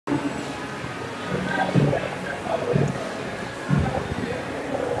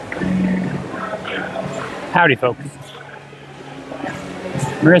Howdy, folks.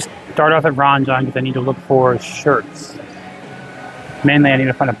 We're going to start off at Ron Jon because I need to look for shirts. Mainly, I need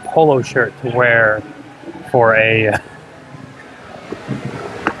to find a polo shirt to wear for a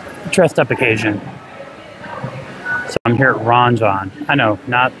dressed up occasion. So I'm here at Ron Jon. I know,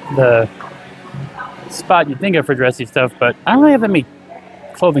 not the spot you think of for dressy stuff, but I don't really have that many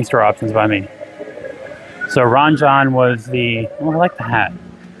clothing store options by me. So Ron Jon was the... Oh, I like the hat.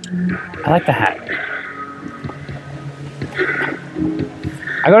 I like the hat.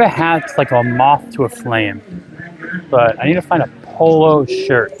 I go to hats like a moth to a flame, but I need to find a polo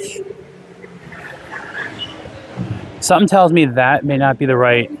shirt. Something tells me that may not be the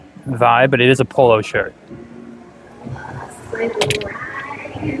right vibe, but it is a polo shirt.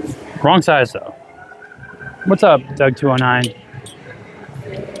 Wrong size though. What's up, Doug209?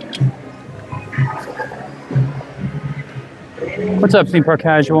 What's up, Theme Park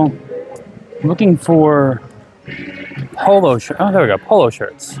Casual? I'm looking for polo shirt. Oh, there we go. Polo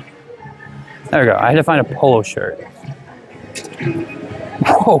shirts. There we go. I had to find a polo shirt.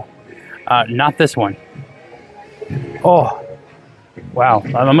 Whoa. Not this one. Oh. Wow.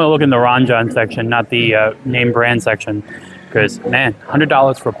 I'm going to look in the Ron Jon section, not the name brand section. Because, man,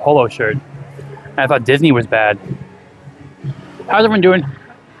 $100 for a polo shirt. I thought Disney was bad. How's everyone doing?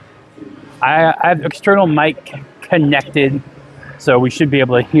 I have external mic connected, so we should be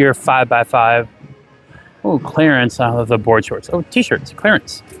able to hear 5x5. Oh, clearance on the board shorts. Oh, t-shirts,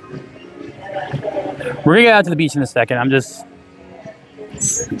 clearance. We're gonna get out to the beach in a second. I'm just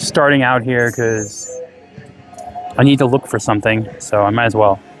starting out here because I need to look for something, so I might as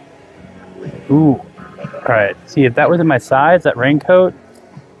well. Ooh, all right. See, if that was in my size, that raincoat,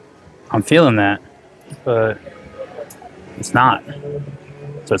 I'm feeling that, but it's not,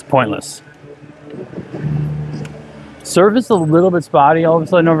 so it's pointless. Service a little bit spotty all of a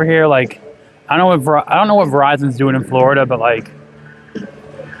sudden over here, like. I don't know what Verizon's doing in Florida, but like,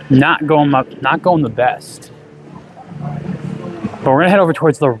 not going the best. But we're gonna head over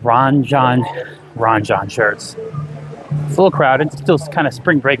towards the Ron Jon shirts. It's a little crowded, it's still kind of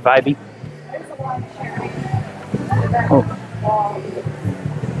spring break vibey. Oh.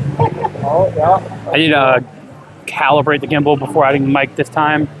 I need to calibrate the gimbal before adding the mic this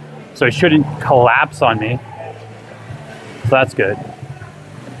time, so it shouldn't collapse on me. So that's good.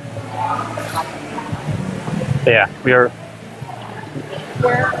 Yeah, we are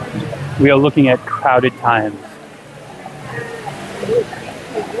looking at crowded times.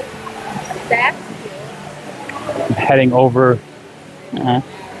 I'm heading over.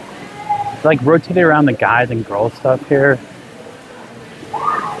 Like rotate around the guys and girls stuff here.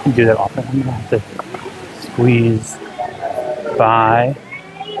 I can do that often. I'm gonna have to squeeze by.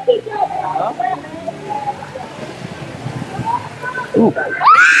 Ooh.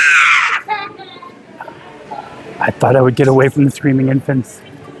 I thought I would get away from the screaming infants,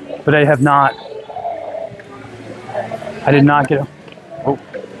 but I have not. I did not get. Oh.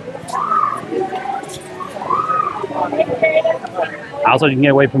 I also didn't get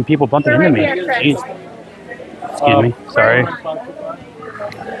away from people bumping into me. Jeez. Excuse me. Sorry.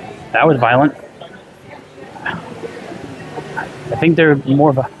 That was violent. I think they're more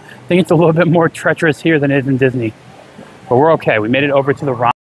of a. I think it's a little bit more treacherous here than it is in Disney, but we're okay. We made it over to the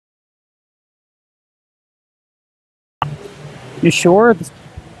Ron. You sure?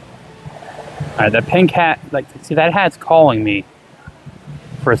 Alright, that pink hat, like, see, that hat's calling me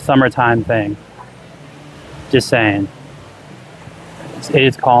for a summertime thing. Just saying. It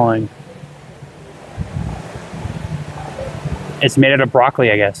is calling. It's made out of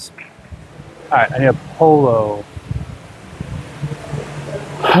broccoli, I guess. Alright, I need a polo.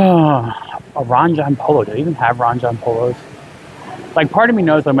 A Ron Jon polo. Do they even have Ron Jon polos? Like, part of me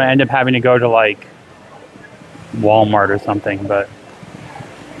knows I'm going to end up having to go to, like, Walmart or something, but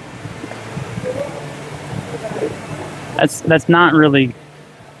that's not really,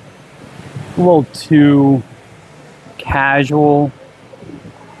 a little too casual.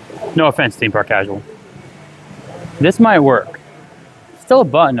 No offense, Theme Park Casual. This might work. Still a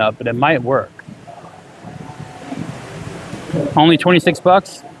button up, but it might work. Only 26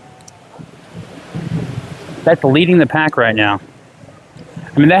 bucks. That's leading the pack right now.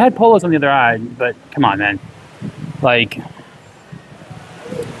 I mean, they had polos on the other side, but come on, man. Like,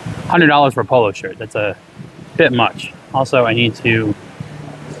 $100 for a polo shirt. That's a bit much. Also, I need to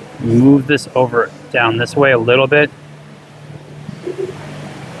move this over down this way a little bit.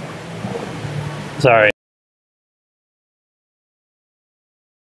 Sorry.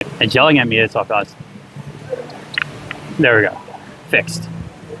 It's yelling at me. It's all fast. There we go. Fixed.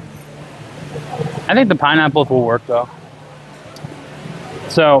 I think the pineapples will work though.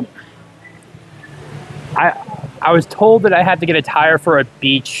 So I was told that I had to get a tire for a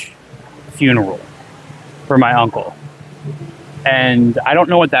beach funeral for my uncle, and I don't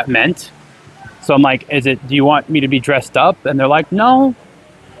know what that meant. So I'm like, do you want me to be dressed up? And they're like, no.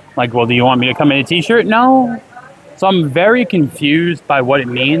 I'm like, well, do you want me to come in a t-shirt? No. So I'm very confused by what it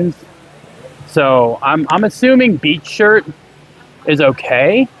means. So I'm assuming beach shirt is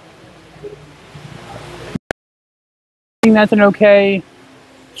okay. I think that's an okay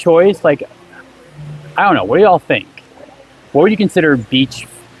choice. Like, I don't know. What do y'all think? What would you consider beach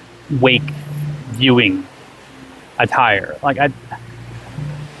wake viewing attire? Like, I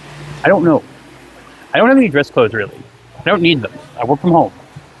don't know. I don't have any dress clothes really. I don't need them. I work from home.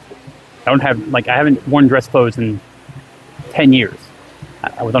 I haven't worn dress clothes in 10 years.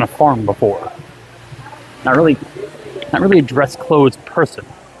 I was on a farm before. Not really a dress clothes person.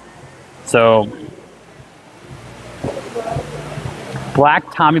 So,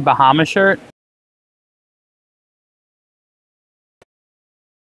 black Tommy Bahama shirt.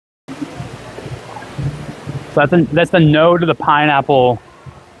 So that's the no to the pineapple.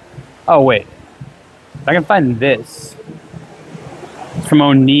 Oh wait, if I can find this. It's from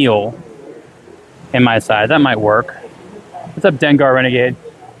O'Neill in my size. That might work. What's up, Dengar Renegade?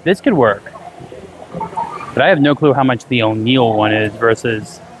 This could work. But I have no clue how much the O'Neill one is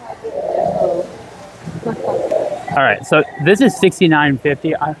versus. All right, so this is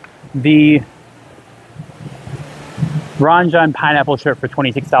 $69.50. The Ron John pineapple shirt for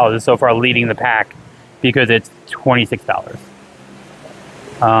 $26 is so far leading the pack because it's $26.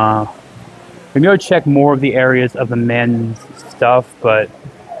 We can go check more of the areas of the men's stuff, but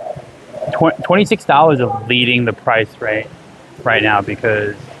 $26 is leading the price right now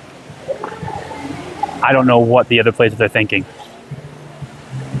because I don't know what the other places are thinking.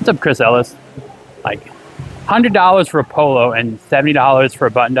 What's up, Chris Ellis? Like $100 for a polo and $70 for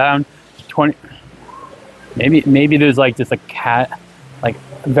a button down. Maybe there's like just a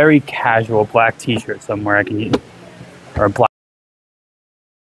very casual black t-shirt somewhere I can use, or a black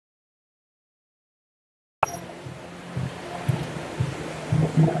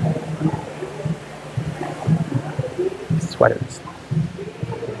sweaters.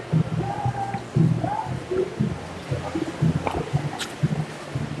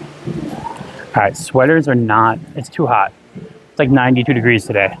 All right, sweaters are not, it's too hot. It's like 92 degrees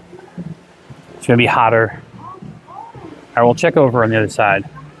today. It's gonna be hotter. All right, we'll check over on the other side.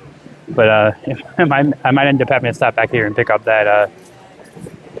 But I might end up having to stop back here and pick up that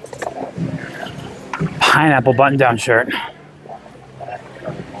pineapple button-down shirt.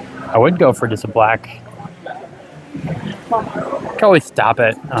 I would go for just a black. I can always stop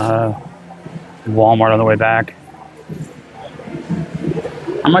at Walmart on the way back.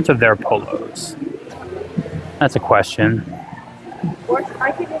 How much of their polos? That's a question.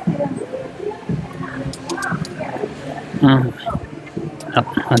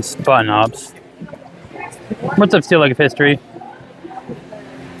 That's button-ups. What's up, Steel Leg of History?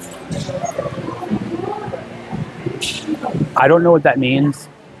 I don't know what that means,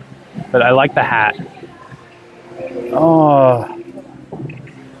 but I like the hat. Oh,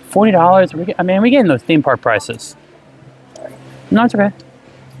 $40. I mean, we're getting those theme park prices. No, it's okay.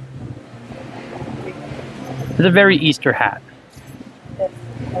 It's a very Easter hat.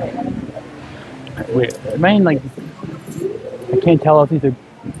 Wait, I mean, like, I can't tell if these are.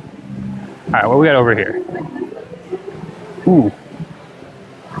 All right, what we got over here? Ooh.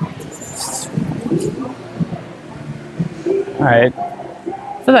 All right.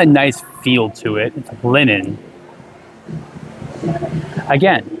 It's got a nice feel to it. It's linen.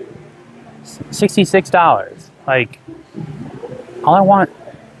 Again, $66. Like, all I want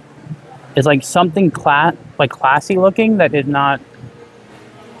is like something classy looking that is not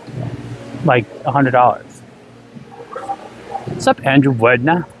like $100. What's up, Andrew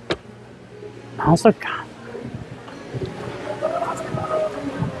Wedna? Also,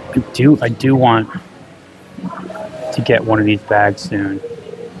 I do want to get one of these bags soon.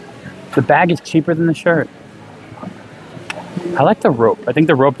 The bag is cheaper than the shirt. I like the rope. I think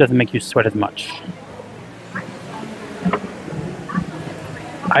the rope doesn't make you sweat as much.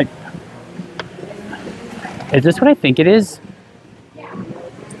 Is this what I think it is?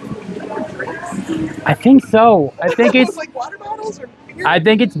 I think so. I think it's like water bottles or beer? I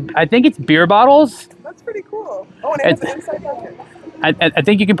think it's beer bottles. That's pretty cool. Oh, and it has an inside pocket. I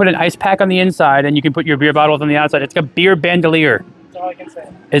think you can put an ice pack on the inside and you can put your beer bottles on the outside. It's a beer bandolier. That's all I can say.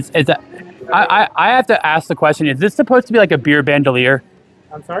 I have to ask the question, is this supposed to be like a beer bandolier?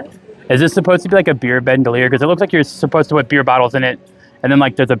 I'm sorry? Is this supposed to be like a beer bandolier? Because it looks like you're supposed to put beer bottles in it and then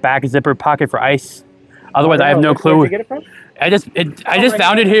like there's a back zipper pocket for ice. Otherwise, I have no clue. Where'd you get it from? I just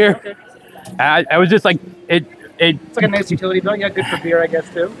found it here. Okay. I was just like it. It's like a nice utility belt. Yeah, good for beer, I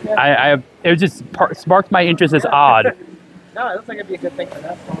guess too. Yeah. It just sparked my interest as odd. No, it looks like it'd be a good thing for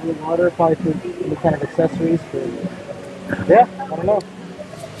that. Probably water, probably for any kind of accessories. For yeah, I don't know.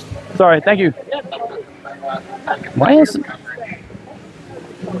 Sorry, thank you. Why is?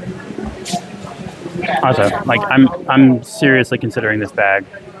 Also, like I'm seriously considering this bag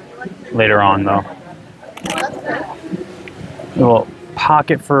later on though. A little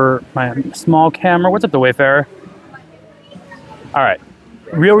pocket for my small camera. What's up, the Wayfarer? All right.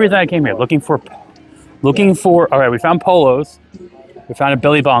 Real reason I came here, looking for. All right, we found polos. We found a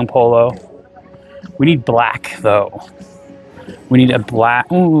Billy Bong polo. We need black though. We need a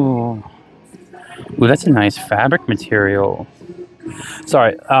black. Ooh, that's a nice fabric material.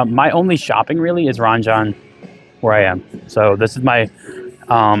 Sorry, my only shopping really is Ron Jon, where I am. So this is my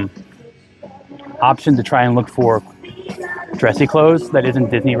option to try and look for dressy clothes that isn't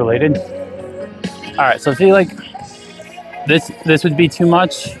Disney related. All right, so I feel like this would be too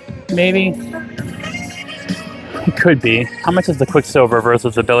much, maybe. It could be. How much is the Quicksilver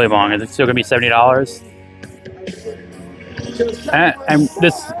versus the Billy Bong? Is it still gonna be $70? And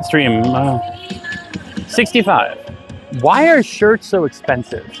this stream, 65. Why are shirts so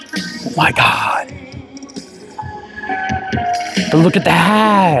expensive? Oh my God. But look at the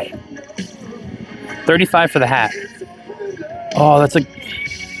hat. 35 for the hat. Oh, that's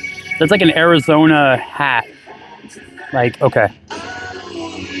like an Arizona hat. Like, okay.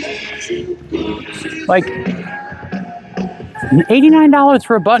 Like $89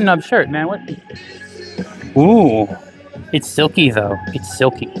 for a button-up shirt, man. What? Ooh. It's silky though. It's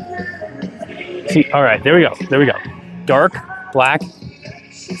silky. See, all right, there we go. There we go. Dark, black,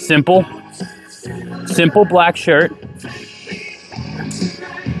 simple black shirt.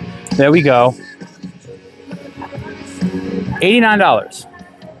 There we go. $89.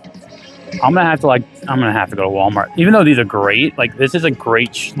 I'm gonna have to go to Walmart. Even though these are great, like this is a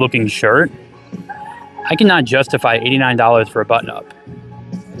great looking shirt, I cannot justify $89 for a button-up.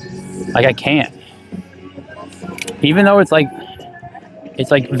 Like I can't. Even though it's like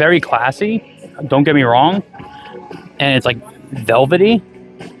very classy. Don't get me wrong. And it's like velvety.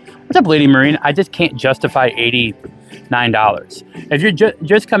 What's up, Lady Marine? I just can't justify $89. If you're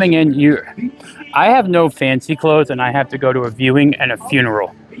just coming in, I have no fancy clothes, and I have to go to a viewing and a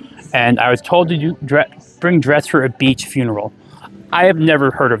funeral. And I was told to bring dress for a beach funeral. I have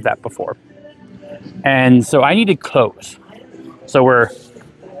never heard of that before. And so I needed clothes. So we're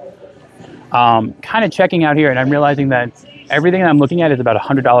kind of checking out here, and I'm realizing that everything I'm looking at is about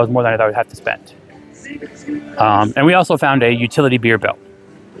 $100 more than I thought I'd have to spend. And we also found a utility beer belt.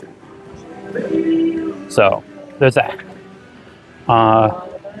 So there's that.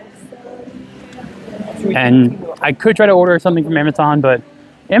 And I could try to order something from Amazon, but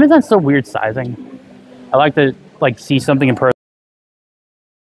Amazon's so weird sizing. I like to see something in person.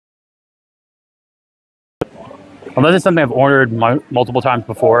 Unless it's something I've ordered multiple times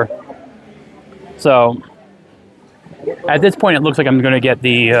before. So at this point, it looks like I'm going to get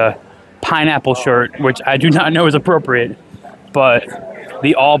the pineapple shirt, which I do not know is appropriate, but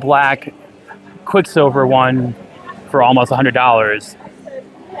the all black Quicksilver one for almost $100.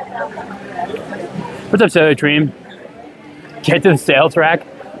 What's up, Sailor Dream? Get to the sales rack.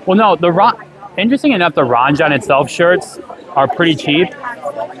 Well, no, interesting enough, the Ron Jon itself shirts are pretty cheap.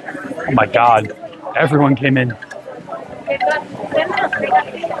 Oh my God, everyone came in.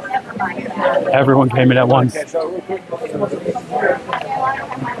 Everyone came in at once.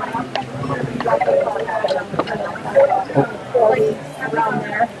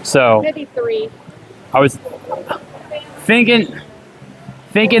 So maybe 3. I was thinking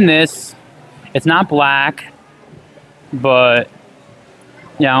this. It's not black, but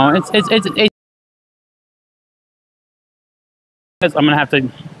you know, it's I'm gonna have to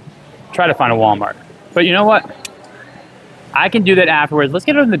try to find a Walmart. But you know what? I can do that afterwards. Let's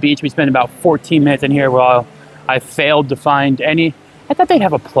get on the beach. We spent about 14 minutes in here while I failed to find any. I thought they'd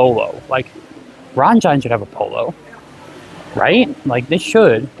have a polo. Like, Ron Jon should have a polo, right? Like, they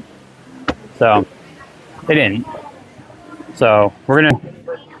should. So, they didn't. So, we're gonna.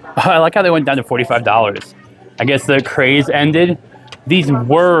 I like how they went down to $45. I guess the craze ended. These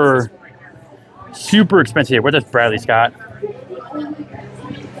were super expensive. Where's this Bradley Scott?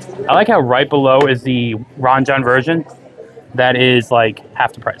 I like how right below is the Ron Jon version. That is like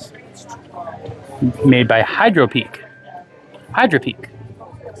half the price. Made by Hydro Peak. Hydro Peak.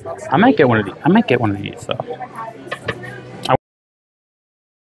 I might get one of these. So.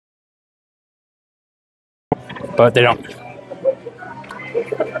 But they don't.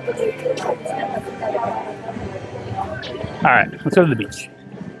 All right, let's go to the beach.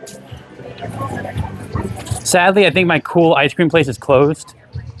 Sadly, I think my cool ice cream place is closed.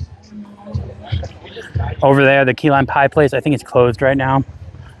 Over there, the key lime pie place, I think it's closed right now.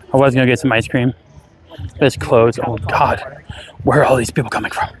 I was gonna get some ice cream, but it's closed. Oh God, where are all these people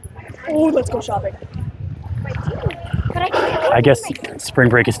coming from? Oh, let's go shopping. I guess spring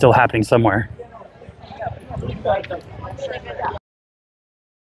break is still happening somewhere.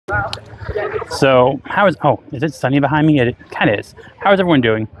 So, is it sunny behind me? It kind of is. How is everyone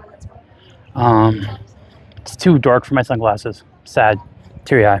doing? It's too dark for my sunglasses. Sad.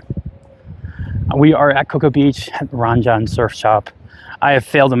 Teary eye. We are at Cocoa Beach at Ron Jon Surf Shop. I have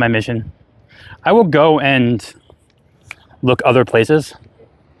failed in my mission. I will go and look other places.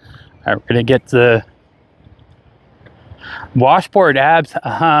 All right, we're gonna get the washboard abs.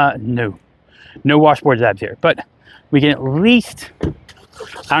 No washboard abs here. But we can at least.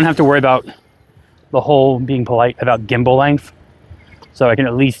 I don't have to worry about the whole being polite about gimbal length, so I can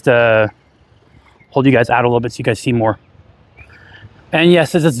at least hold you guys out a little bit so you guys see more. And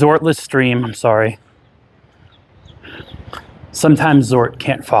yes, it's a Zortless stream. I'm sorry. Sometimes Zort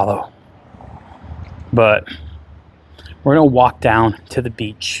can't follow. But we're gonna walk down to the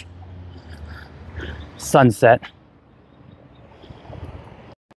beach. Sunset.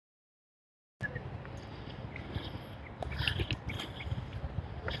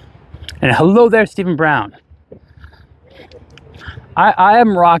 And hello there, Stephen Brown. I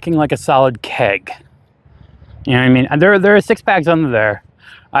am rocking like a solid keg. You know what I mean? And there are 6 packs under there.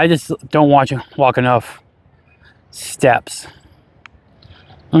 I just don't walk enough steps.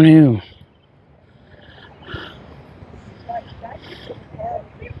 Oh no.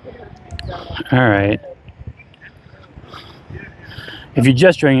 All right. If you're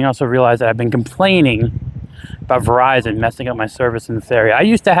just joining, you also realize that I've been complaining about Verizon messing up my service in this area. I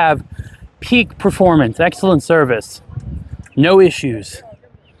used to have peak performance, excellent service, no issues.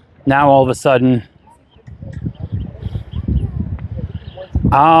 Now all of a sudden,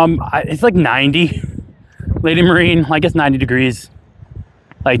 it's like 90, Lady Marine. I guess 90 degrees.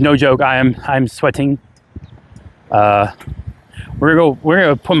 Like no joke, I'm sweating. We're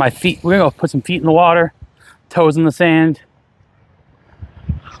gonna put some feet in the water, toes in the sand.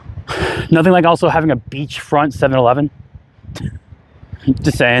 Nothing like also having a beachfront 7-Eleven.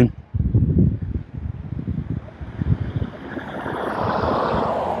 Just saying.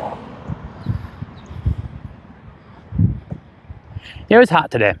 It was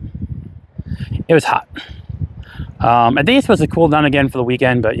hot today. It was hot. I think it's supposed to cool down again for the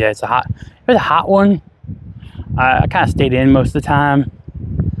weekend, but yeah, it was a hot one. I kind of stayed in most of the time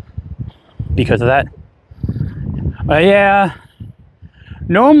because of that. But yeah,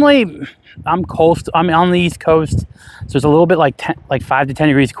 normally I'm on the East Coast, so it's a little bit like 5 to 10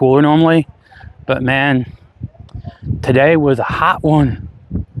 degrees cooler normally. But man, today was a hot one.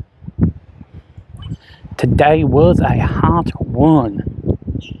 Today was a hot one.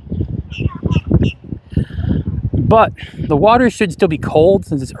 But the water should still be cold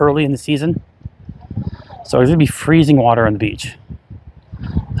since it's early in the season. So there's gonna be freezing water on the beach.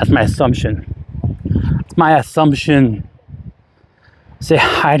 That's my assumption. It's my assumption. Say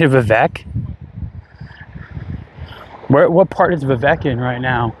hi to Vivek. What part is Vivek in right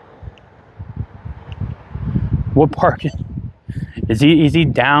now? What part is he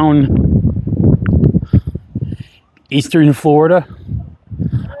down Eastern Florida?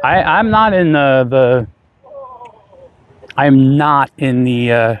 I'm not in I'm not in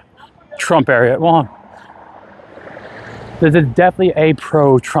the Trump area. Well, there's definitely a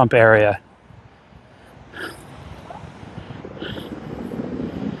pro-Trump area.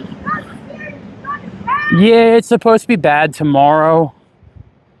 Yeah, it's supposed to be bad tomorrow.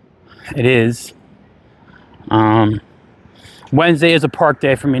 It is. Wednesday is a park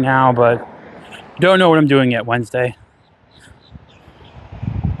day for me now, but don't know what I'm doing yet Wednesday.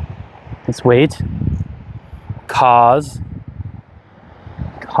 Let's wait. Cause.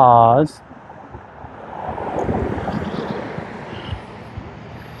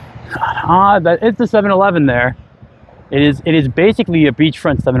 It's the 7-Eleven there. It is basically a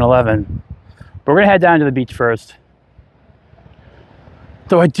beachfront 7-Eleven. But we're gonna head down to the beach first.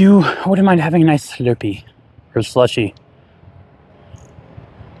 Though I wouldn't mind having a nice Slurpee or slushy.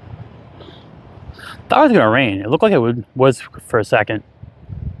 Thought it was gonna rain. It looked like it was for a second,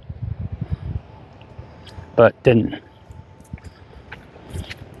 but didn't.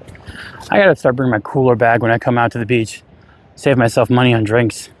 I gotta start bringing my cooler bag when I come out to the beach. Save myself money on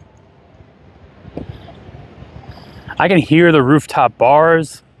drinks. I can hear the rooftop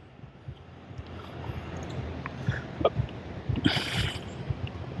bars.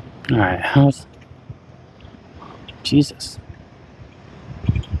 All right, Jesus.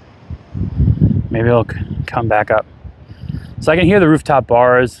 Maybe it'll come back up. So I can hear the rooftop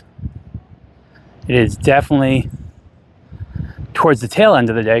bars. It is definitely towards the tail end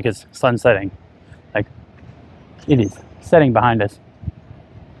of the day because sun's setting. Like, it is setting behind us.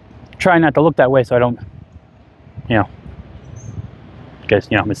 Try not to look that way so I don't, because,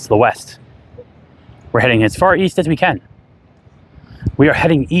 it's the west. We're heading as far east as we can. We are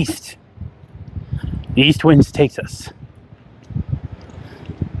heading east. The east winds takes us.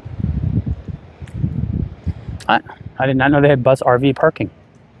 I did not know they had bus RV parking.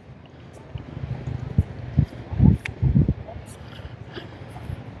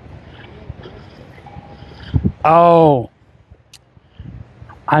 Oh,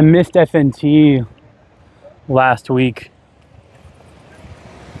 I missed FNT last week.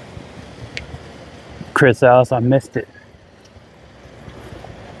 Chris Ellis, I missed it.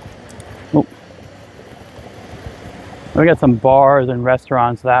 Oh. We got some bars and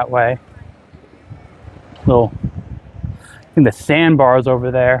restaurants that way. I think the Sandbars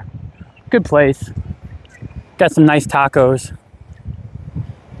over there. Good place. Got some nice tacos.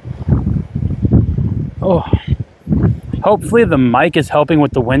 Oh. Hopefully the mic is helping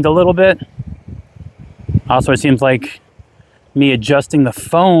with the wind a little bit. Also, it seems like me adjusting the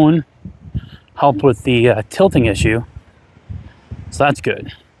phone helped with the tilting issue. So that's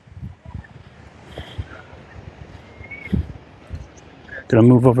good. Gonna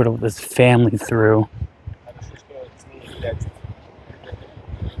move over to this family through.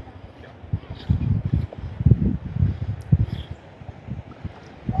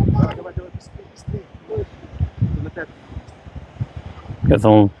 Got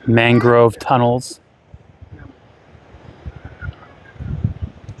the mangrove tunnels.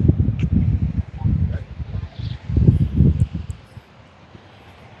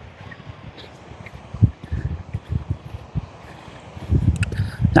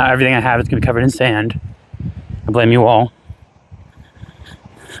 Now everything I have is going to be covered in sand. I blame you all.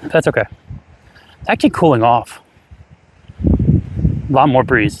 That's okay. It's actually cooling off. A lot more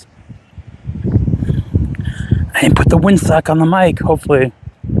breeze. I didn't put the windsock on the mic. Hopefully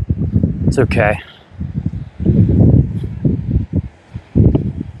it's okay.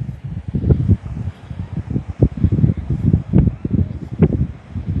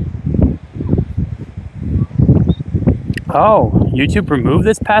 Oh, YouTube removed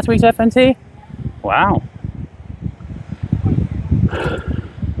this past week's FNT? Wow.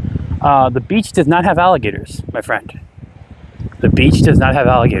 The beach does not have alligators, my friend. The beach does not have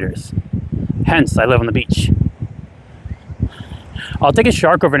alligators. Hence, I live on the beach. I'll take a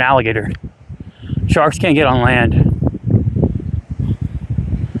shark over an alligator. Sharks can't get on land.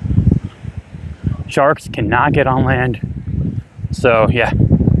 Sharks cannot get on land. So, yeah.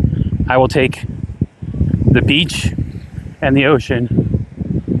 I will take the beach and the ocean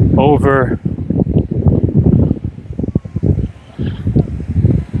over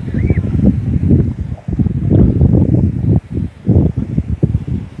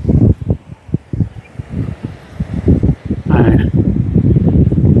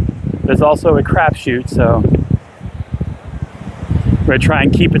there's also a crapshoot, so we're gonna try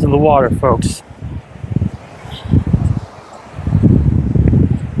and keep it to the water, folks.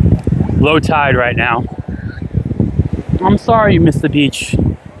 Low tide right now. I'm sorry you missed the beach,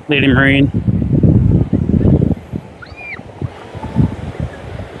 Lady Marine.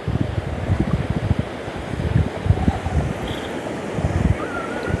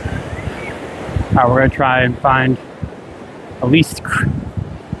 Alright, we're gonna try and find at least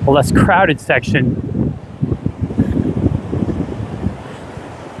a less crowded section.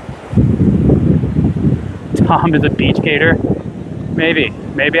 Tom is a beach gator. Maybe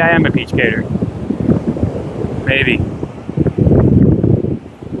I am a beach gator. Maybe.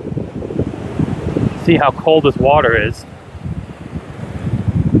 See how cold this water is.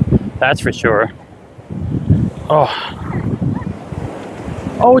 That's for sure. Oh,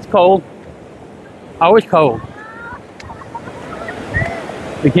 it's cold. Oh, it's cold.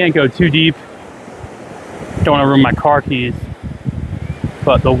 We can't go too deep. Don't want to ruin my car keys.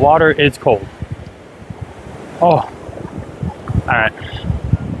 But the water is cold. Oh. Alright.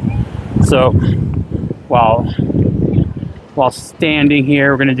 So, while standing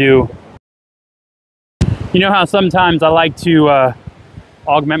here, we're going to do... You know how sometimes I like to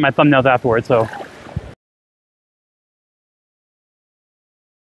augment my thumbnails afterwards, so...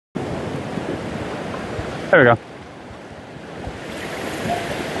 There we go.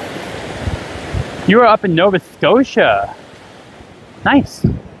 You are up in Nova Scotia. Nice.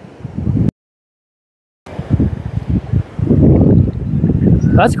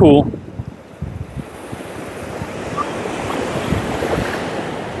 That's cool.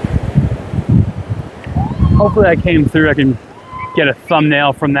 Hopefully that came through. I can get a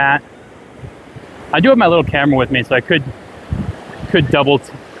thumbnail from that. I do have my little camera with me, so I could double.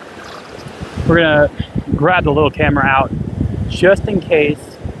 We're gonna grab the little camera out just in case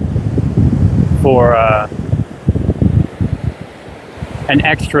for an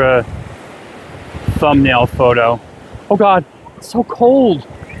extra thumbnail photo. Oh God, it's so cold.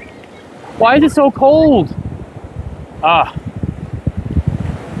 Why is it so cold? Ah.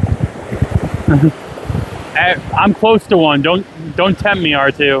 I'm close to one. Don't tempt me,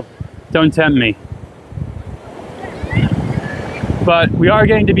 R2. Don't tempt me. But we are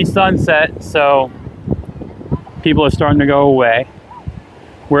getting to be sunset, so people are starting to go away.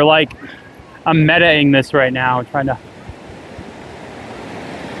 We're like, I'm metaing this right now, trying to.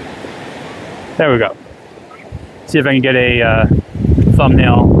 There we go. See if I can get a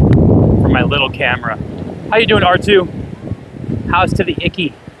thumbnail from my little camera. How you doing, R2? How's to the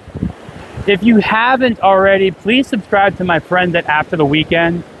icky? If you haven't already, please subscribe to my friends at After the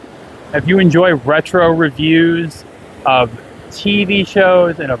Weekend. If you enjoy retro reviews of TV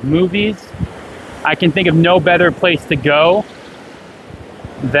shows and of movies, I can think of no better place to go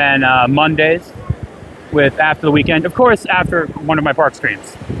than Mondays with After the Weekend. Of course, after one of my park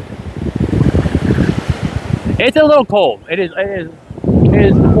streams. It's a little cold. It is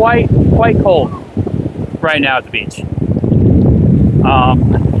quite cold right now at the beach.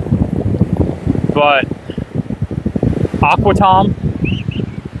 But Aquatom,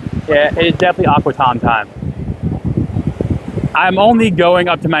 yeah, it is definitely Aquatom time. I'm only going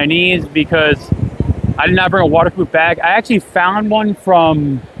up to my knees because I did not bring a waterproof bag. I actually found one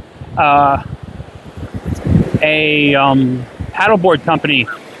from a paddleboard company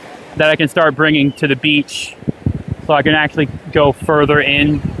that I can start bringing to the beach, so I can actually go further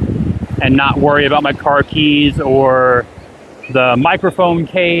in and not worry about my car keys or the microphone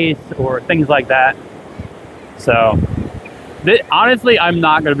case or things like that. So honestly, I'm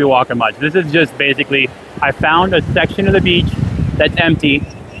not going to be walking much. This is just basically, I found a section of the beach that's empty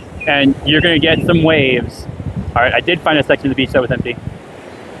and you're going to get some waves. All right, I did find a section of the beach that was empty.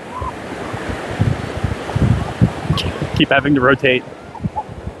 Keep having to rotate.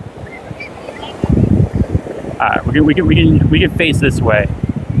 All right, we can face this way.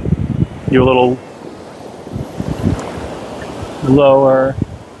 Do a little lower.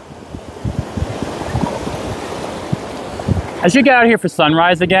 I should get out here for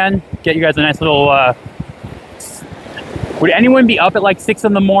sunrise again. Get you guys a nice little. Would anyone be up at like 6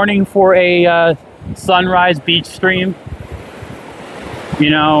 in the morning for a sunrise beach stream?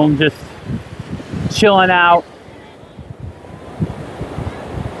 You know, just chilling out.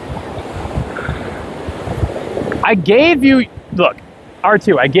 I gave you, look,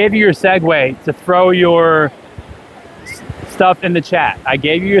 R2, I gave you your segue to throw your stuff in the chat. I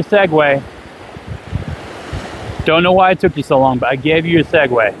gave you your segue. Don't know why it took you so long, but I gave you your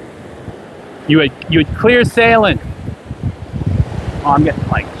segue. You had clear sailing. Oh, I'm getting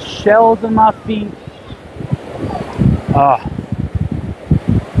like shells in my feet.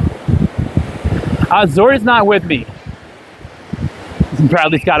 Zori's not with me.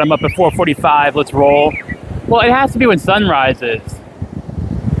 Bradley's got him up at 4:45. Let's roll. Well, it has to be when sunrise is.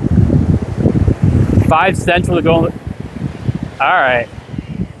 5 Central to go. All right.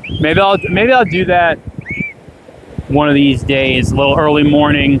 Maybe I'll do that one of these days. A little early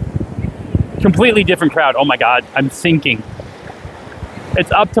morning. Completely different crowd. Oh my God, I'm sinking.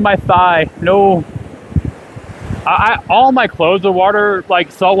 It's up to my thigh. No. All my clothes are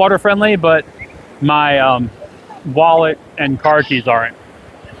saltwater friendly, but my wallet and car keys aren't,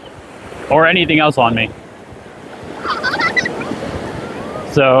 or anything else on me.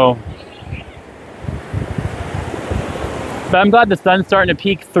 So, but I'm glad the sun's starting to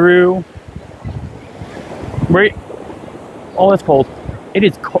peek through. Oh, it's cold. It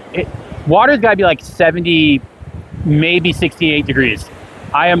is cold. Water's got to be like 70, maybe 68 degrees.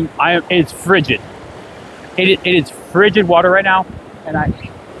 It's frigid. It is frigid water right now, and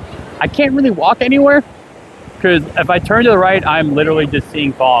I can't really walk anywhere because if I turn to the right, I'm literally just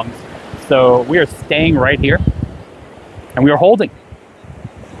seeing fogs. So we are staying right here, and we are holding.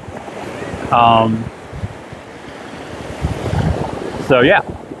 So yeah.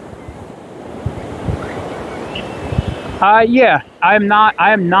 Yeah, I am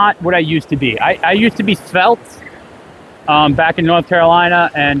not what I used to be. I used to be svelte back in North Carolina,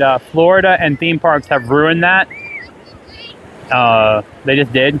 and Florida and theme parks have ruined that. They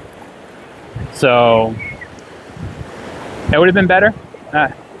just did. So it would have been better.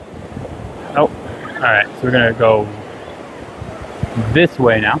 Oh, all right. So we're gonna go this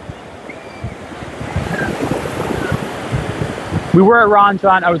way now. We were at Ron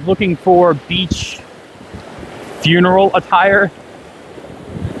Jon. I was looking for beach funeral attire.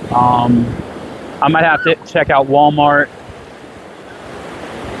 I might have to check out Walmart.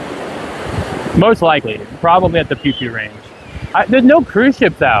 Most likely, probably at the Pew Pew range. There's no cruise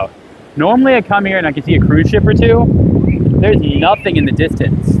ships out. Normally I come here and I can see a cruise ship or two. There's nothing in the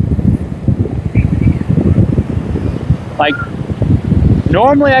distance. Like,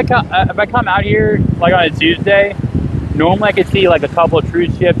 normally if I come out here like on a Tuesday, normally I could see like a couple of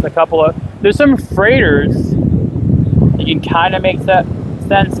cruise ships, there's some freighters. You can kind of make that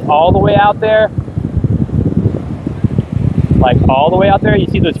sense all the way out there. Like all the way out there, you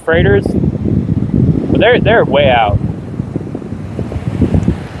see those freighters, but they're way out.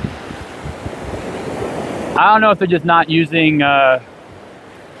 I don't know if they're just not using.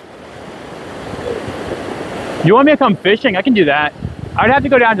 You want me to come fishing? I can do that. I'd have to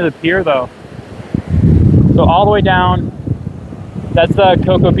go down to the pier though. So all the way down. That's the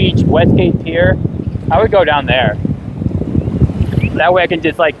Cocoa Beach Westgate Pier. I would go down there. That way I can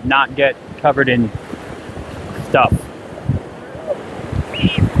just like not get covered in stuff.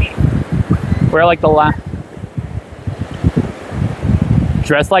 Wear like the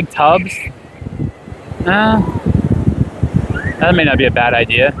dress like Tubbs. That may not be a bad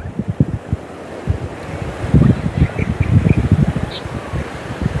idea.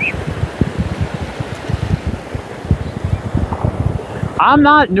 I'm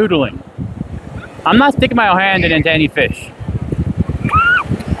not noodling. I'm not sticking my hand into any fish.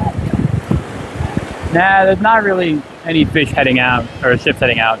 Nah, there's not really any fish heading out, or ships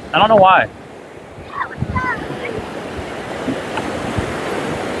heading out. I don't know why.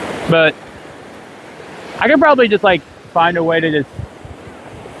 But I could probably just like find a way to just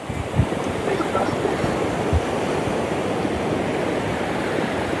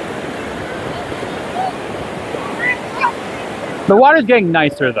the water's getting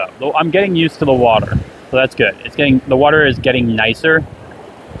nicer though. I'm getting used to the water. So that's good. The water is getting nicer.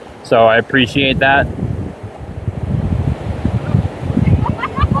 So I appreciate that.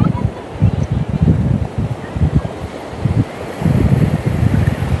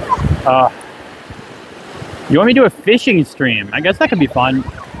 You want me to do a fishing stream? I guess that could be fun. Do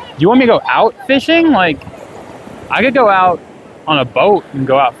you want me to go out fishing? Like, I could go out on a boat and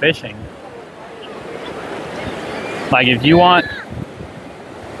go out fishing. Like, if you want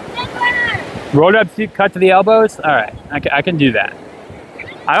rolled up cut to the elbows, all right, I can do that.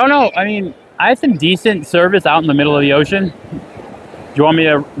 I don't know. I mean, I have some decent service out in the middle of the ocean. Do you want me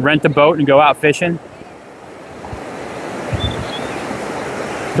to rent a boat and go out fishing?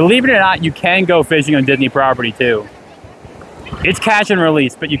 Believe it or not, you can go fishing on Disney property too. It's catch and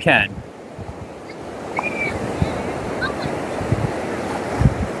release, but you can.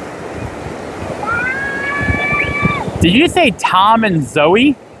 Did you say Tom and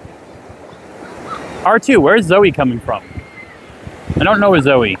Zoe? R2, where's Zoe coming from? I don't know a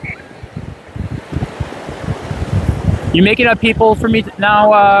Zoe. You making up people for me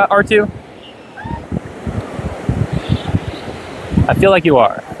now, R2? I feel like you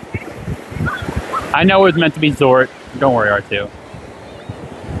are. I know it was meant to be Zort. Don't worry, R2.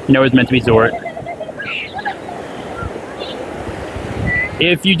 You know it was meant to be Zort.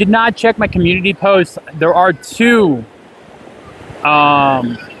 If you did not check my community posts, there are two,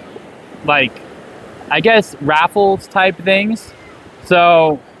 like, I guess raffles type things.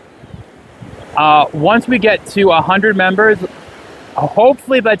 So, once we get to 100 members,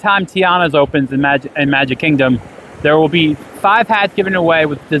 hopefully by the time Tiana's opens in Magic Kingdom, there will be 5 hats given away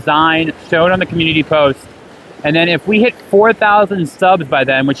with design shown on the community post. And then if we hit 4,000 subs by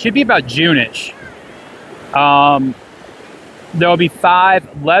then, which should be about June-ish, there will be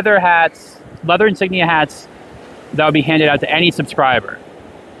 5 leather insignia hats that will be handed out to any subscriber.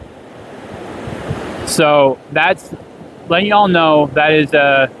 So that's letting y'all know that is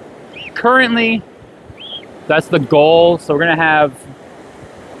currently, that's the goal. So we're gonna have,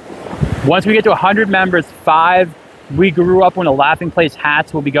 once we get to 100 members, 5 We Grew Up When a Laughing Place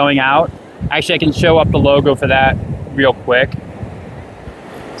hats will be going out. Actually, I can show up the logo for that real quick.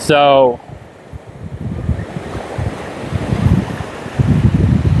 So,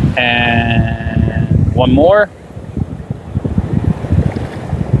 and one more.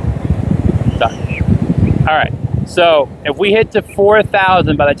 Done. All right. So if we hit to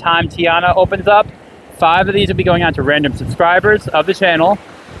 4,000 by the time Tiana opens up, 5 of these will be going out to random subscribers of the channel.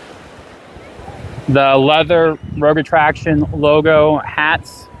 The leather Rogue Attraction logo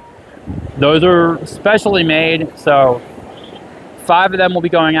hats, those are specially made, so 5 of them will be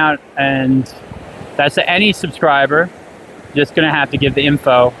going out, and that's to any subscriber. Just gonna have to give the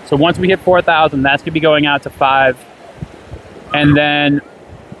info. So once we hit 4,000, that's gonna be going out to 5. And then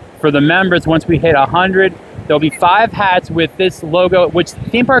for the members, once we hit 100, There'll be 5 hats with this logo, which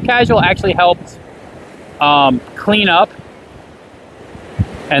Theme Park Casual actually helped clean up.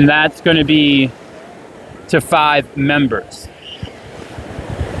 And that's going to be to 5 members.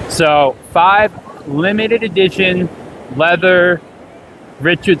 So 5 limited edition leather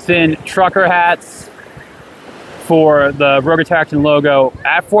Richardson trucker hats for the Rogue Attraction logo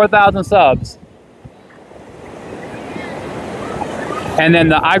at 4,000 subs. And then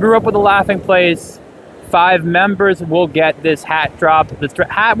the I Grew Up with a Laughing Place 5 members will get this hat drop. This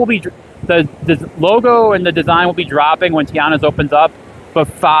hat will be, the logo and the design will be dropping when Tiana's opens up, but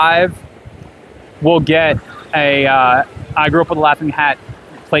 5 will get a I Grew Up with a Laughing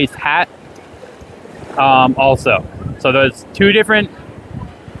Place hat also. So there's 2 different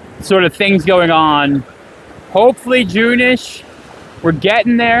sort of things going on. Hopefully June-ish. We're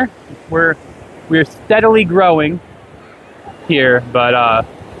getting there. We're steadily growing here, but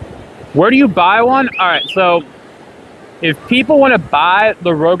where do you buy one? All right, so if people want to buy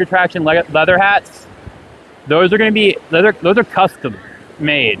the Rogue Attraction leather hats, those are going to be those are custom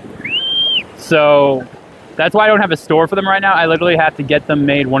made. So that's why I don't have a store for them right now. I literally have to get them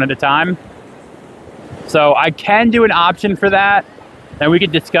made one at a time. So I can do an option for that, and we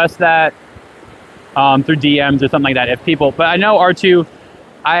could discuss that through DMs or something like that if people. But I know R2,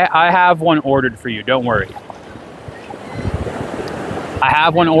 I have one ordered for you. Don't worry. I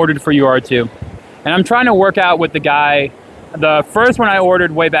have one ordered for you, R2. And I'm trying to work out with the guy. The first one I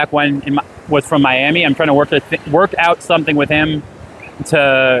ordered way back when was from Miami. I'm trying to work out something with him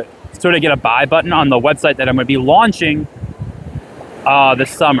to sort of get a buy button on the website that I'm going to be launching this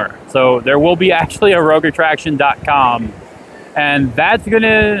summer. So there will be actually a rogueattraction.com. And that's going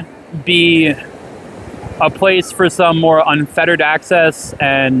to be a place for some more unfettered access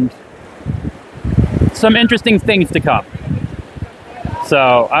and some interesting things to come.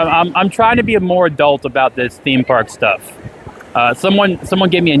 So I'm trying to be more adult about this theme park stuff. Someone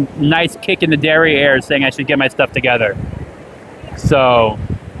gave me a nice kick in the derriere saying I should get my stuff together. So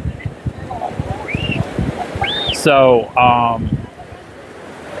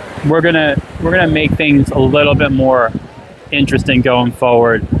we're gonna make things a little bit more interesting going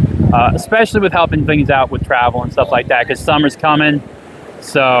forward, especially with helping things out with travel and stuff like that, because summer's coming.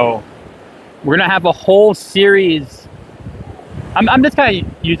 So we're gonna have a whole series. I'm just kind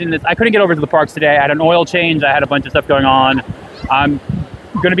of using this. I couldn't get over to the parks today. I had an oil change. I had a bunch of stuff going on. I'm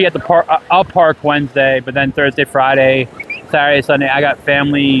going to be at the park Wednesday, but then Thursday, Friday, Saturday, Sunday, I got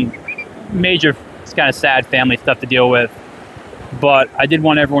major, kind of sad family stuff to deal with. But I did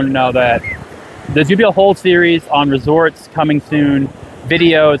want everyone to know that there's going to be a whole series on resorts coming soon,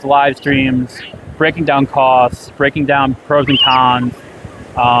 videos, live streams, breaking down costs, breaking down pros and cons.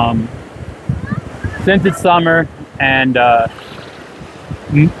 Since it's summer, and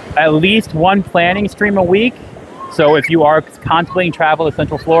at least one planning stream a week. So if you are contemplating travel to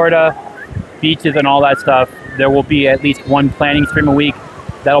Central Florida, beaches and all that stuff, there will be at least one planning stream a week.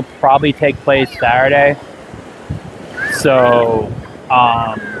 That'll probably take place Saturday. So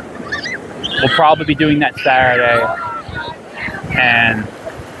we'll probably be doing that Saturday. And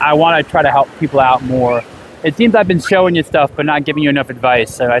I want to try to help people out more. It seems I've been showing you stuff but not giving you enough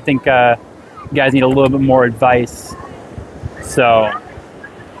advice. So I think you guys need a little bit more advice. So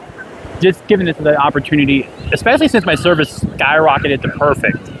just giving this the opportunity, especially since my service skyrocketed to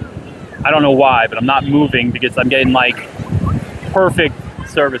perfect. I don't know why, but I'm not moving because I'm getting like perfect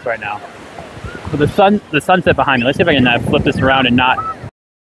service right now. But the sunset behind me. Let's see if I can flip this around and not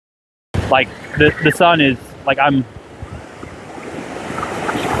like the sun is like I'm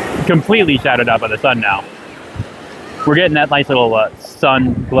completely shadowed out by the sun now. We're getting that nice little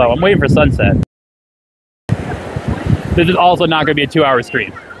sun glow. I'm waiting for sunset. This is also not going to be a 2-hour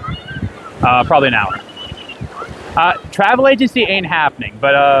stream. Probably an hour. Travel agency ain't happening,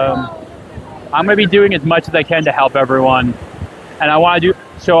 but I'm going to be doing as much as I can to help everyone. And I want to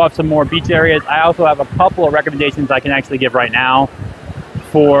show off some more beach areas. I also have a couple of recommendations I can actually give right now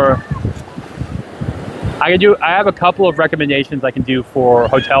for... I have a couple of recommendations I can do for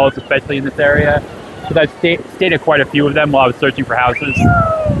hotels, especially in this area, because I've stayed at quite a few of them while I was searching for houses.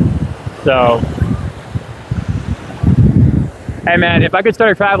 So... Hey man, if I could start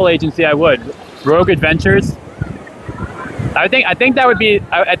a travel agency, I would. Rogue Adventures. I think that would be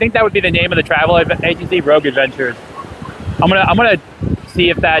the name of the travel agency, Rogue Adventures. I'm gonna see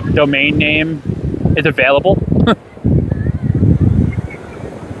if that domain name is available.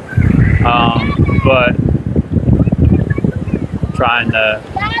 But trying to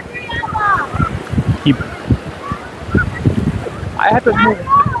keep. I have to move.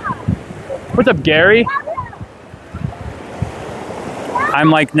 What's up, Gary? I'm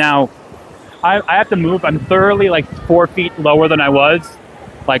like now I have to move. I'm thoroughly like 4 feet lower than I was.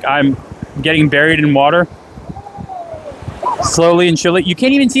 Like I'm getting buried in water. Slowly and surely. You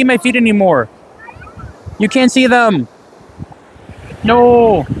can't even see my feet anymore. You can't see them.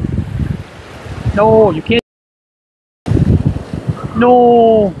 No. No, you can't.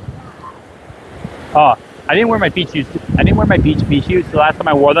 No. Oh, I didn't wear my beach shoes. I didn't wear my beach shoes the last time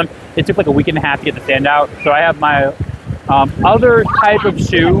I wore them. It took like a week and a half to get the sand out. So I have my other type of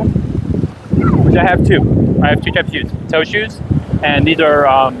shoe, which I have two. I have two types of shoes. Toe shoes, and these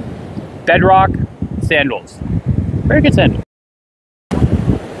are Bedrock sandals. Very good sandals.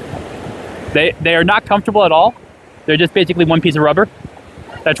 They are not comfortable at all. They're just basically one piece of rubber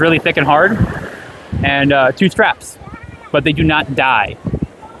that's really thick and hard, and two straps, but they do not die.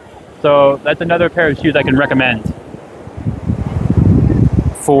 So that's another pair of shoes I can recommend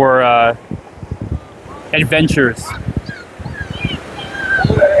for adventures.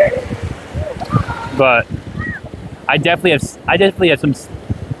 But I definitely have some.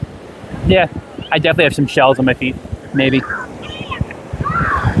 Yeah, I definitely have some shells on my feet. Maybe.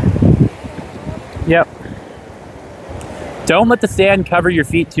 Yep. Don't let the sand cover your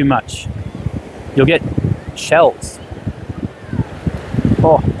feet too much. You'll get shells.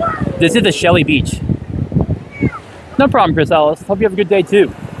 Oh, this is a shelly beach. No problem, Chris Ellis. Hope you have a good day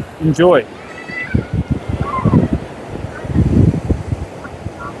too. Enjoy.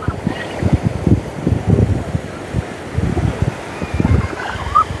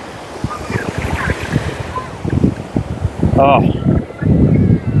 Oh.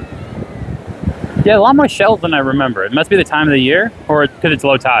 Yeah, a lot more shells than I remember. It must be the time of the year, or because it's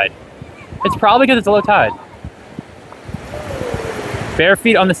low tide. It's probably because it's low tide. Bare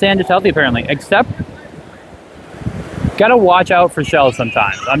feet on the sand is healthy, apparently. Except, gotta watch out for shells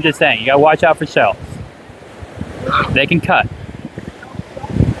sometimes. I'm just saying, you gotta watch out for shells. They can cut.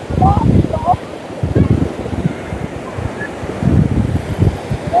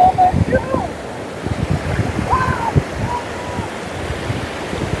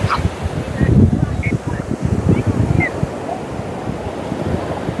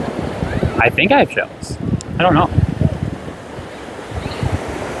 I think I have shells. I don't know.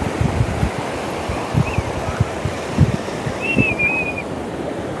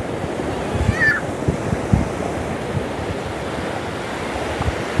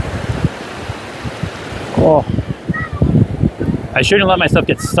 Oh. I shouldn't let myself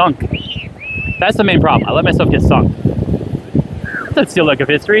get sunk. That's the main problem. I let myself get sunk. What's up, Steel Lake of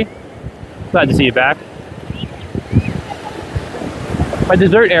History? Glad to see you back. My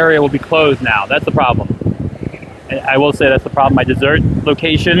dessert area will be closed now. That's the problem. And I will say that's the problem. My dessert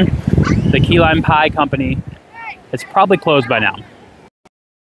location, the Key Lime Pie Company, it's probably closed by now.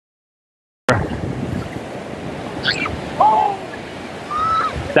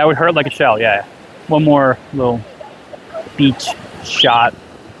 That would hurt like a shell, yeah. One more little beach shot.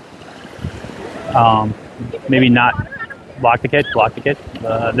 Maybe not block the kid.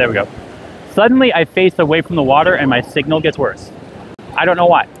 There we go. Suddenly I face away from the water and my signal gets worse. I don't know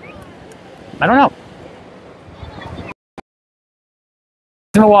why. I don't know.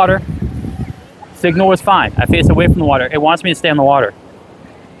 In the water, signal was fine. I faced away from the water. It wants me to stay in the water.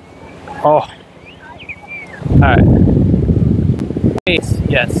 Oh. Alright.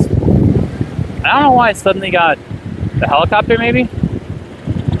 Yes. I don't know why it suddenly got the helicopter, maybe?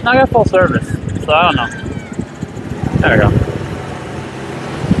 I got full service, so I don't know. There we go.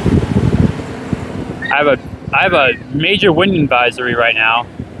 I have a major wind advisory right now.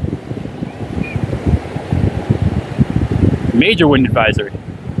 Major wind advisory.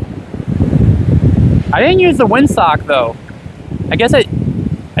 I didn't use the windsock though. I guess are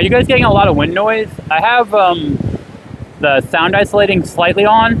you guys getting a lot of wind noise? I have the sound isolating slightly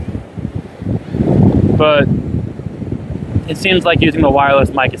on, but it seems like using the wireless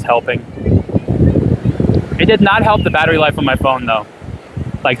mic is helping. It did not help the battery life on my phone though.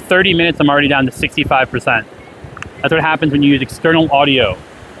 Like 30 minutes, I'm already down to 65%. That's what happens when you use external audio.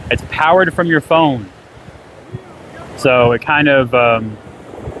 It's powered from your phone. So it kind of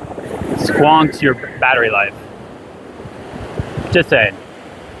squonks your battery life. Just saying.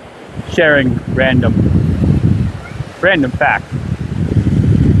 Sharing random fact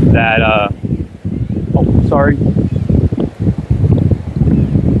that, oh, sorry.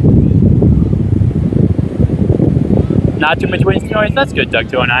 Not too much wind noise. That's good, Doug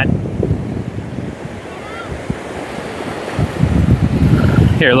 209.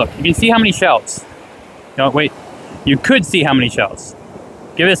 Here, look. You can see how many shells. No, wait. You could see how many shells.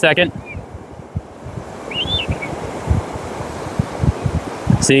 Give it a second.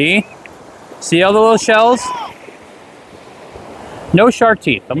 See? See all the little shells? No shark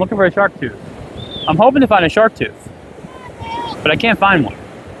teeth. I'm looking for a shark tooth. I'm hoping to find a shark tooth, but I can't find one.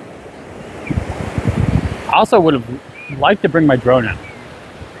 I also would have liked to bring my drone out.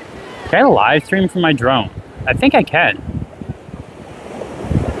 Can I live stream from my drone? I think I can.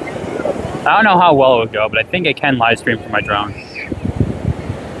 I don't know how well it would go, but I think I can live stream from my drone.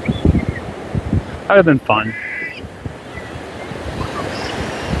 That would have been fun.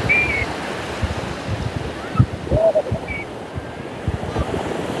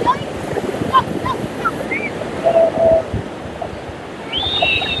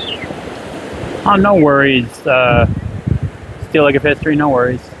 Oh, no worries. Steal Lake of History, no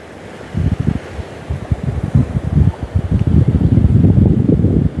worries.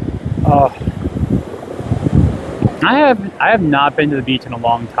 Oh, I have not been to the beach in a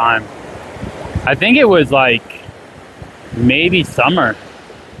long time. I think it was like maybe summer.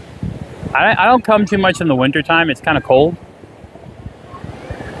 I don't come too much in the winter time. It's kind of cold.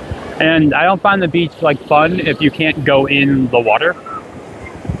 And I don't find the beach like fun if you can't go in the water.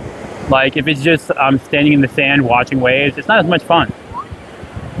 Like if it's just standing in the sand watching waves, it's not as much fun.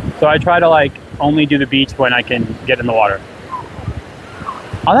 So I try to like only do the beach when I can get in the water.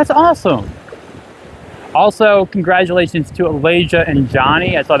 Oh, that's awesome. Also, congratulations to Elijah and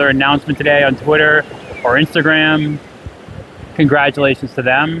Johnny. I saw their announcement today on Twitter or Instagram. Congratulations to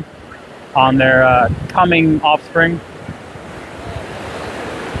them on their coming offspring.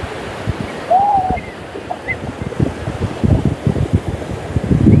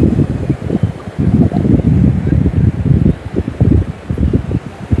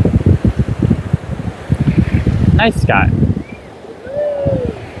 Nice sky.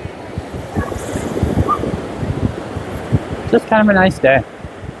 Just kind of a nice day.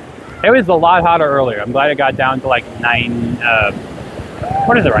 It was a lot hotter earlier. I'm glad it got down to like 9,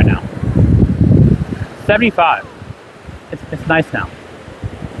 what is it right now? 75. It's nice now.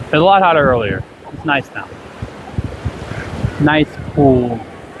 It was a lot hotter earlier. It's nice now. Nice, cool.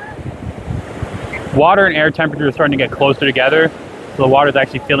 Water and air temperature are starting to get closer together, so the water is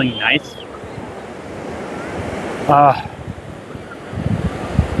actually feeling nice. I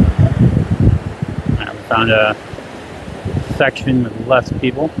found a section with less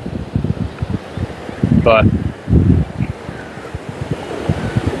people, but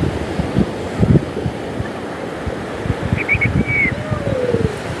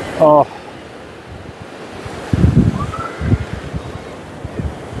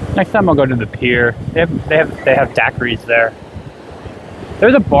next time I'll go to the pier. They have daiquiris there.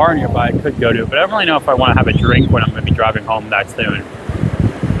 There's a bar nearby I could go to, but I don't really know if I want to have a drink when I'm going to be driving home that soon.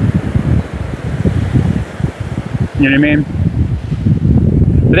 You know what I mean?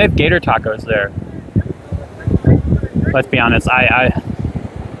 But they have gator tacos there. Let's be honest,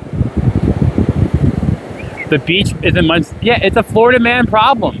 the beach isn't much. Yeah, it's a Florida man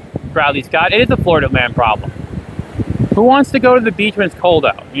problem, Bradley Scott. It is a Florida man problem. Who wants to go to the beach when it's cold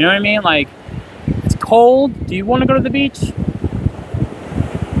out? You know what I mean? Like, it's cold. Do you want to go to the beach?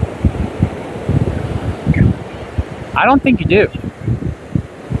 I don't think you do.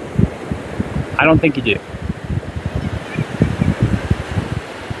 I don't think you do.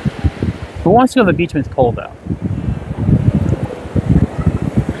 Who wants to go to the beach when it's cold out?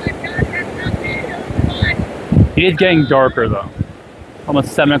 It is getting darker though.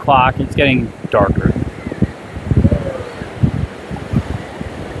 Almost 7 o'clock, it's getting darker.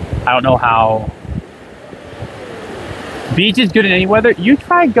 I don't know how. Beach is good in any weather. You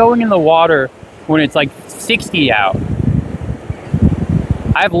try going in the water when it's like 60 out.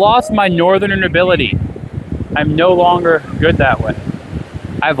 I've lost my northern ability. I'm no longer good that way.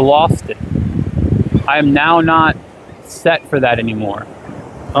 I've lost it. I am now not set for that anymore.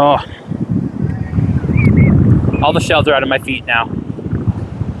 Oh. All the shells are out of my feet now.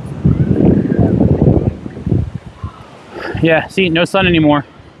 Yeah, see, no sun anymore.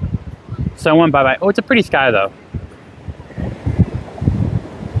 Sun went bye-bye. Oh, it's a pretty sky though.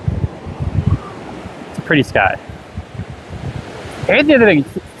 It's a pretty sky. Here's the other thing.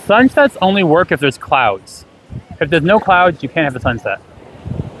 Sunsets only work if there's clouds. If there's no clouds, you can't have a sunset.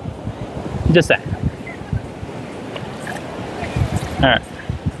 Just saying. Alright.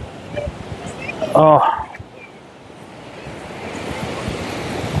 Oh.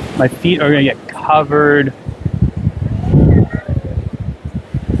 My feet are gonna get covered.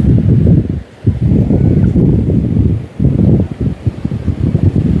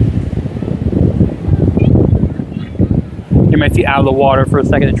 Get my feet out of the water for a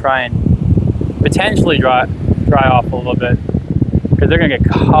second to try and potentially dry off a little bit, because they're gonna get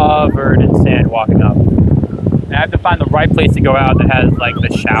covered in sand walking up. And I have to find the right place to go out that has like the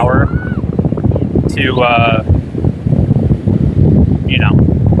shower to, you know,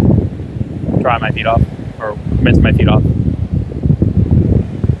 dry my feet off or rinse my feet off.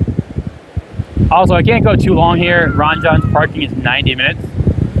 Also, I can't go too long here. Ron Jon's parking is 90 minutes.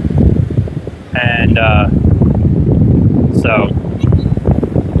 And so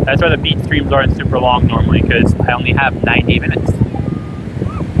that's why the beach streams aren't super long normally, because I only have 90 minutes.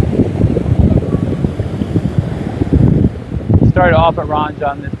 Started off at Ron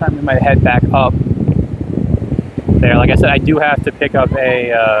Jon. This time we might head back up there. Like I said, I do have to pick up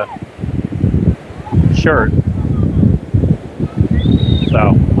a shirt. So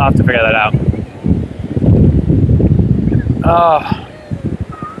I'll have to figure that out.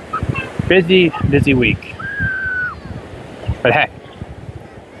 Busy week. But hey,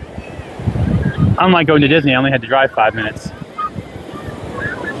 unlike going to Disney, I only had to drive 5 minutes.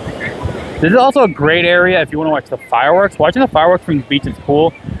 This is also a great area if you want to watch the fireworks. Watching the fireworks from the beach is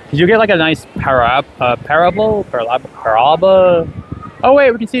cool because you get like a nice parabola. Oh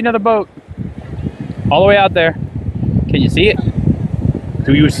wait, we can see another boat all the way out there. Can you see it?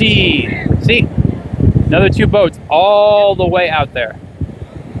 Do you see? See? Another 2 boats all the way out there.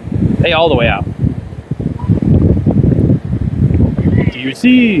 Hey, all the way out. Do you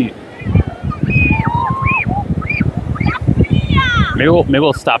see? Maybe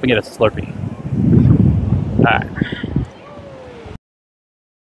we'll stop and get a Slurpee. Alright.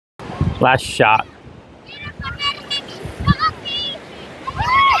 Last shot.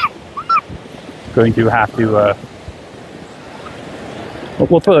 Going to have to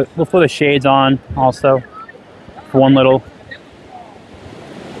we'll put the shades on also for one little.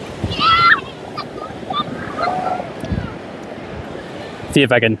 See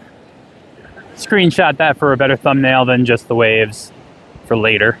if I can screenshot that for a better thumbnail than just the waves for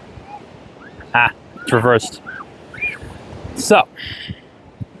later. Ah, it's reversed. So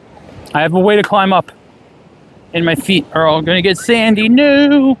I have a way to climb up, and my feet are all gonna get sandy.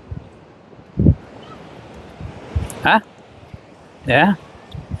 No. Huh? Yeah.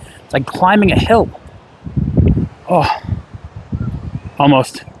 It's like climbing a hill. Oh,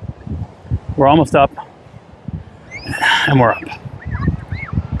 almost. We're almost up, and we're up.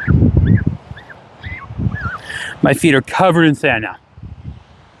 My feet are covered in sand now.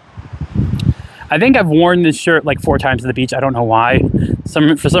 I think I've worn this shirt like 4 times at the beach. I don't know why.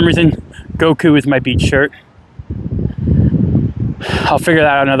 For some reason, Goku is my beach shirt. I'll figure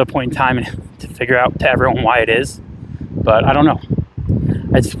that out another point in time and to figure out to everyone why it is. But I don't know.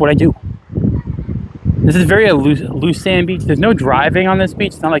 It's what I do. This is very loose sand beach. There's no driving on this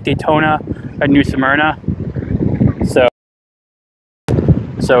beach. It's not like Daytona or New Smyrna.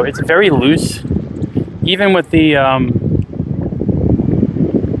 So it's very loose. Even with the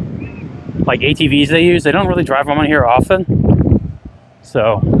like ATVs they use, they don't really drive them on here often.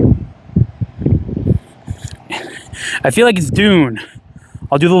 So I feel like it's Dune.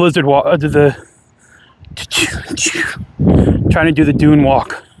 I'll do the lizard walk. I'll do the trying to do the Dune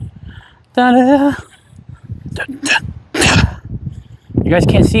walk. Da-da. Da-da. You guys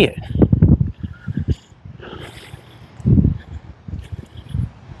can't see it.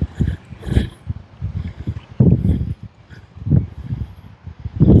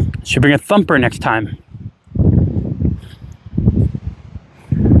 Should bring a thumper next time.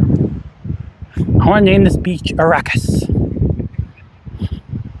 I want to name this beach Arrakis.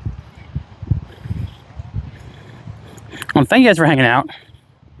 Well, thank you guys for hanging out,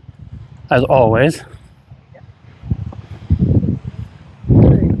 as always.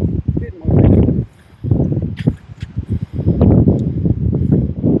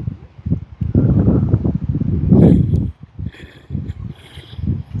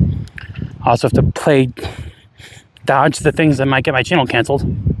 I also have to dodge the things that might get my channel canceled.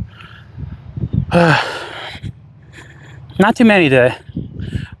 Not too many today.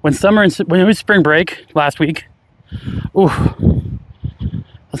 When it was spring break last week, ooh.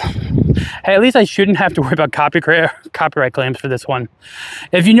 Hey, at least I shouldn't have to worry about copyright claims for this one.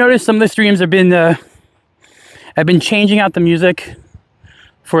 If you notice, some of the streams have been changing out the music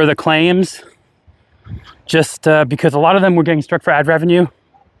for the claims, just because a lot of them were getting struck for ad revenue.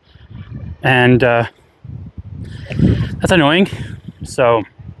 And that's annoying. So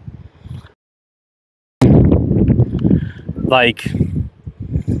like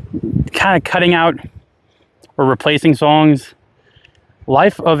kind of cutting out or replacing songs.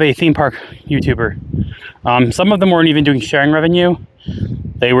 Life of a theme park YouTuber. Some of them weren't even doing sharing revenue.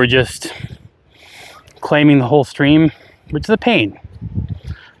 They were just claiming the whole stream, which is a pain.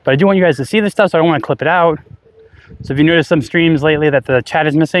 But I do want you guys to see this stuff, so I don't want to clip it out. So if you notice some streams lately that the chat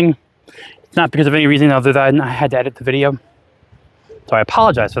is missing, it's not because of any reason other than I had to edit the video. So I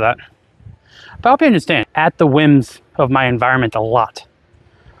apologize for that. But I hope you understand, at the whims of my environment a lot.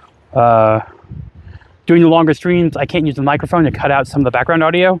 doing the longer streams, I can't use the microphone to cut out some of the background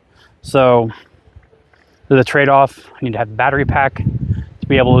audio. So there's a trade-off. I need to have a battery pack to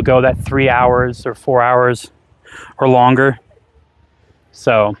be able to go that 3 hours or 4 hours or longer.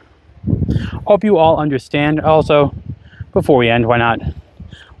 So hope you all understand. Also, before we end, why not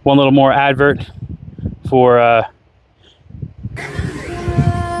one little more advert for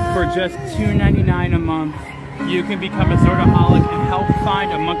just $2.99 a month. You can become a Zortaholic and help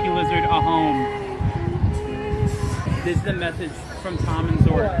find a monkey lizard a home. This is the message from Tom and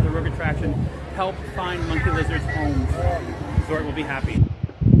Zort, the Rogue Attraction. Help find monkey lizards homes. Zort will be happy.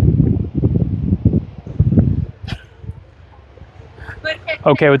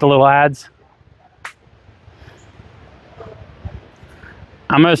 Okay with the little ads?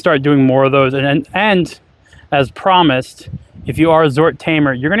 I'm going to start doing more of those. And as promised, if you are a Zort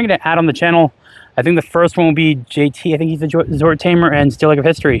Tamer, you're going to get an ad on the channel. I think the first one will be JT. I think he's the Zort Tamer and Steal Leg of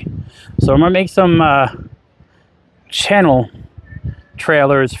History. So I'm going to make some channel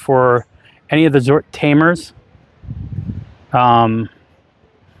trailers for any of the Zort Tamers. And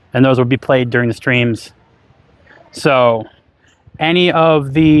those will be played during the streams. So any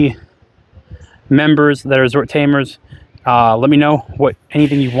of the members that are Zort Tamers, let me know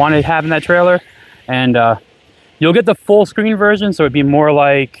anything you want to have in that trailer. And you'll get the full screen version, so it'd be more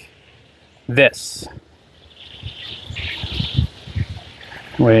like this.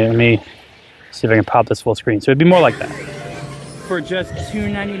 Wait, let me see if I can pop this full screen. So it'd be more like that. For just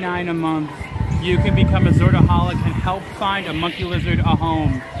 $2.99 a month, you can become a Zortaholic and help find a monkey lizard a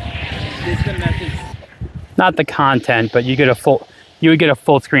home. This is the message. Not the content, but you would get a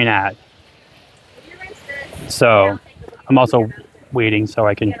full screen ad. So I'm also waiting so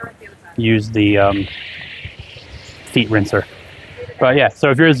I can use the feet rinser. But yeah, so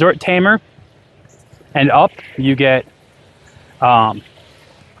if you're a Zort Tamer and up, you get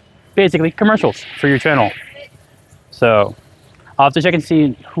basically commercials for your channel. So I'll have to check and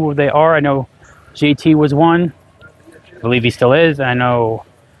see who they are. I know JT was one. I believe he still is. And I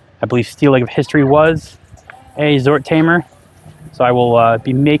believe Steal Leg of History was a Zort Tamer. So I will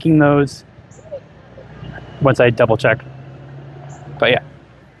be making those once I double check. But yeah,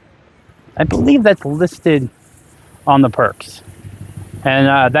 I believe that's listed on the perks.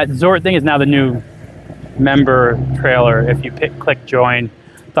 And that Zort thing is now the new member trailer. If you click join,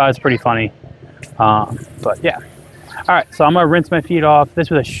 thought it was pretty funny. But yeah. All right, so I'm gonna rinse my feet off. This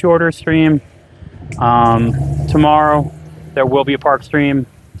was a shorter stream. Tomorrow there will be a park stream.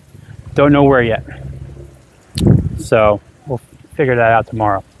 Don't know where yet. So we'll figure that out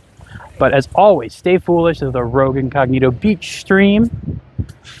tomorrow. But as always, stay foolish. This is the Rogue Incognito Beach stream.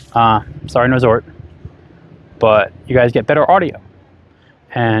 Sorry, no Zort. But you guys get better audio.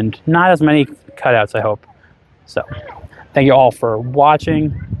 And not as many cutouts, I hope. So, thank you all for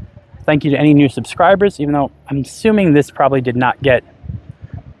watching. Thank you to any new subscribers, even though I'm assuming this probably did not get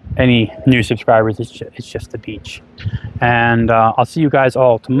any new subscribers. It's just the beach. And I'll see you guys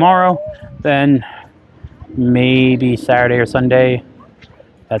all tomorrow. Then maybe Saturday or Sunday.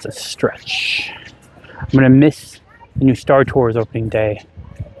 That's a stretch. I'm going to miss the new Star Tours opening day.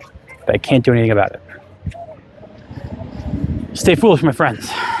 But I can't do anything about it. Stay foolish, my friends.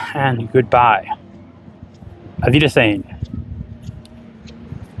 And goodbye. Auf Wiedersehen.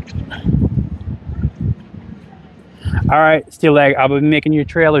 Alright, Steal Leg, I'll be making you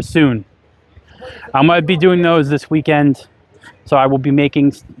trailers soon. I might be doing those this weekend. So I will be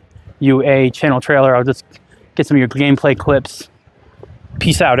making you a channel trailer. I'll just get some of your gameplay clips.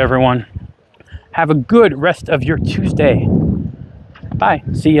 Peace out, everyone. Have a good rest of your Tuesday. Bye.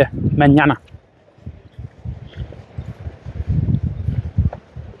 See ya mañana.